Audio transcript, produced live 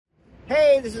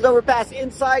Hey, this is Overpass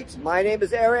Insights. My name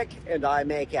is Eric, and I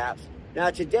make apps. Now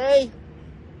today,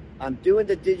 I'm doing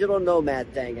the digital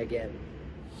nomad thing again.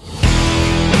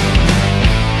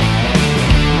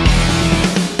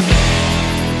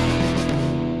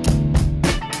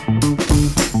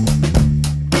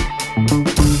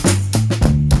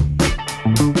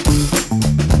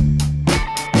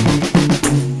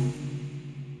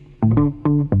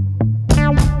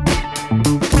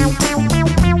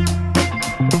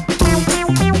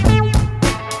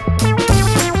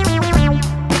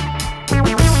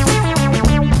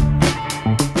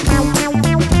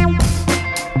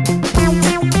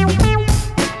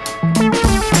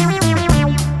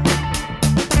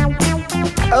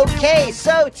 Okay,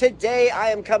 so today I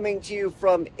am coming to you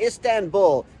from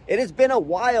Istanbul. It has been a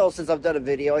while since I've done a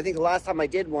video. I think the last time I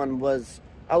did one was,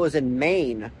 I was in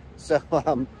Maine. So,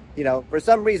 you know, for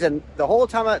some reason, the whole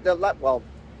time,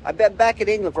 I've been back in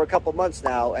England for a couple months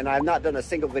now, and I've not done a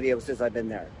single video since I've been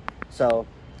there. So,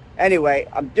 anyway,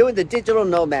 I'm doing the digital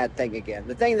nomad thing again.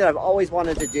 The thing that I've always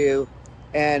wanted to do,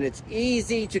 and it's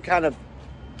easy to kind of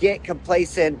get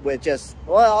complacent with just,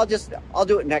 well, I'll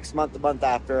do it next month, the month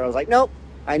after. I was like, nope.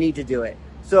 I need to do it.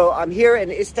 So I'm here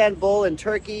in Istanbul in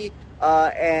Turkey,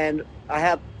 and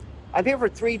I'm here for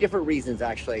 3 different reasons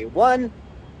actually. One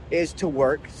is to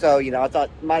work, so you know I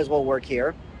thought might as well work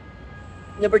here.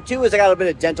 Number 2 is I got a bit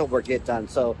of dental work to get done,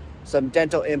 so some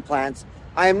dental implants.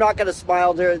 I am not going to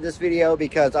smile during this video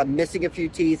because I'm missing a few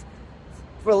teeth.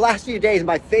 For the last few days,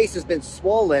 my face has been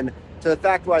swollen to the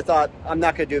fact where I thought I'm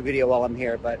not going to do a video while I'm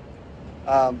here, but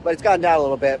it's gone down a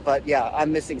little bit. But yeah,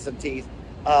 I'm missing some teeth.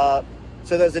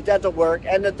 So there's the dental work,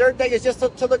 and the third thing is just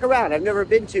to look around. I've never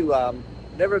been to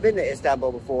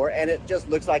Istanbul before, and it just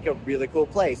looks like a really cool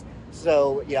place.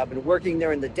 So yeah, I've been working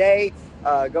there in the day,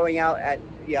 going out at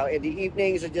in the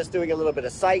evenings, and just doing a little bit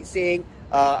of sightseeing.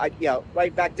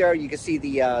 Right back there you can see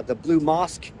the Blue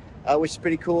Mosque, which is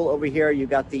pretty cool. Over here you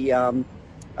got the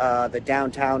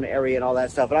downtown area and all that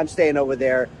stuff. And I'm staying over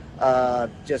there,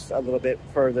 just a little bit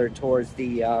further towards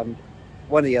the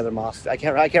one of the other mosques. I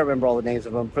can't remember all the names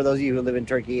of them. For those of you who live in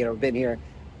Turkey and have been here,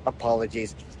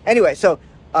 apologies. Anyway, so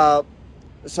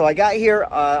I got here.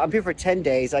 I'm here for 10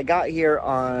 days. I got here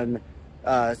on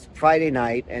Friday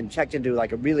night and checked into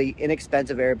like a really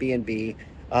inexpensive Airbnb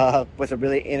with a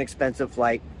really inexpensive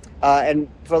flight. And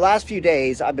for the last few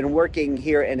days, I've been working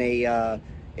here in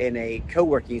a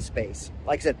co-working space.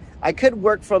 Like I said, I could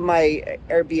work from my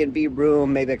Airbnb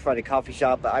room. Maybe I could find a coffee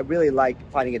shop, but I really like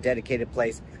finding a dedicated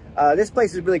place. This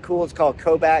place is really cool. It's called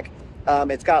Koback.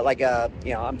 It's got like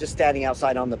I'm just standing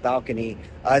outside on the balcony.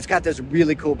 It's got this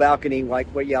really cool balcony, like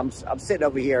where I'm sitting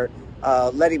over here,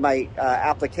 letting my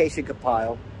application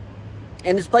compile.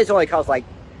 And this place only costs like,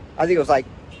 I think it was like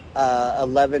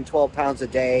 11, 12 pounds a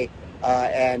day.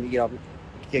 And you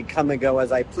can come and go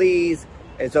as I please.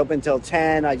 It's open till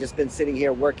 10. I've just been sitting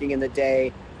here working in the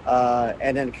day,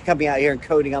 and then coming out here and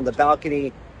coding on the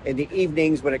balcony in the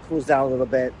evenings when it cools down a little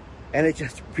bit. And it's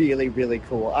just really, really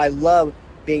cool. I love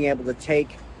being able to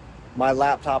take my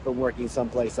laptop and working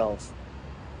someplace else.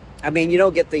 I mean, you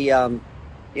don't get the,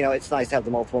 it's nice to have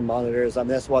the multiple monitors. I mean,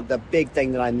 that's the big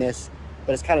thing that I miss.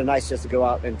 But it's kind of nice just to go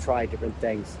out and try different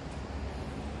things.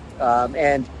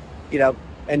 And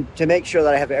to make sure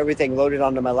that I have everything loaded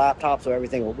onto my laptop so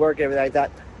everything will work and everything like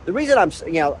that. The reason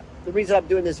I'm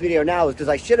doing this video now is because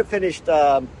I should have finished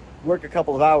work a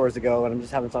couple of hours ago, and I'm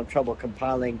just having some trouble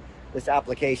compiling this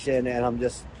application, and I'm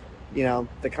just,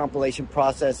 the compilation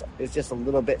process is just a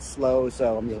little bit slow,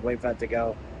 so I'm just waiting for that to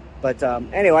go. But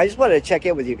anyway, I just wanted to check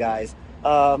in with you guys.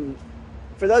 For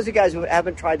those of you guys who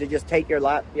haven't tried to just take your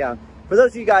for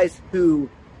those of you guys who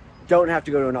don't have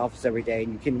to go to an office every day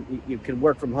and you can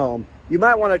work from home, you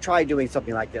might want to try doing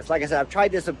something like this. Like I said, I've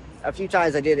tried this a few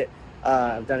times. I did it.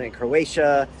 I've done it in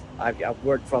Croatia. I've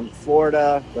worked from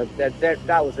Florida, but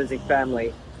that was visiting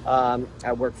family.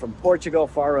 I work from Portugal,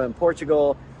 Faro in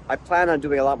Portugal. I plan on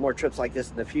doing a lot more trips like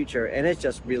this in the future, and it's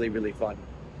just really, really fun.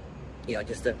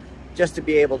 Just to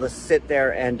be able to sit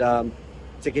there and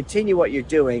to continue what you're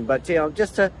doing, but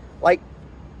just to like.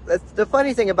 The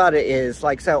funny thing about it is,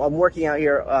 so I'm working out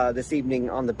here this evening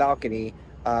on the balcony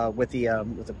with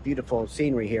the beautiful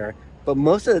scenery here. But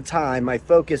most of the time, my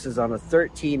focus is on a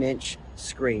 13-inch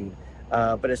screen.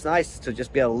 But it's nice to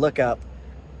just be able to look up,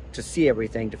 to see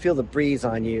everything, to feel the breeze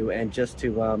on you, and just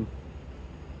to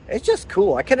it's just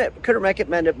cool. I couldn't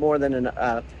recommend it more than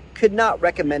could not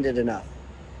recommend it enough.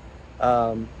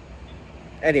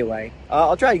 Anyway,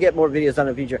 I'll try to get more videos on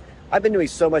the future. I've been doing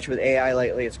so much with AI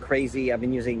lately. It's crazy. I've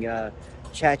been using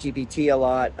ChatGPT a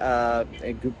lot,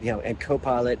 and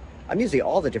Copilot. I'm using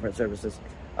all the different services,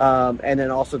 and then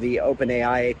also the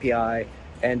OpenAI API.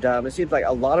 And it seems like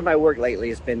a lot of my work lately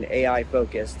has been AI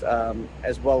focused,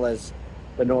 as well as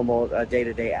the normal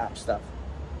day-to-day app stuff.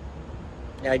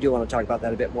 And I do want to talk about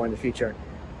that a bit more in the future.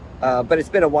 But it's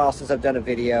been a while since I've done a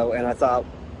video, and I thought,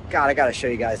 God, I got to show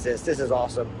you guys this. This is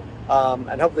awesome.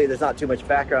 And hopefully there's not too much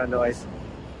background noise.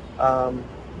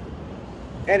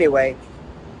 Anyway,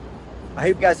 I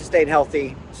hope you guys are staying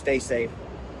healthy, stay safe.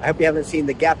 I hope you haven't seen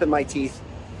the gap in my teeth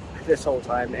this whole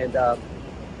time. And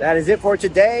that is it for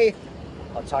today.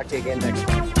 I'll talk to you again next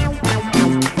time.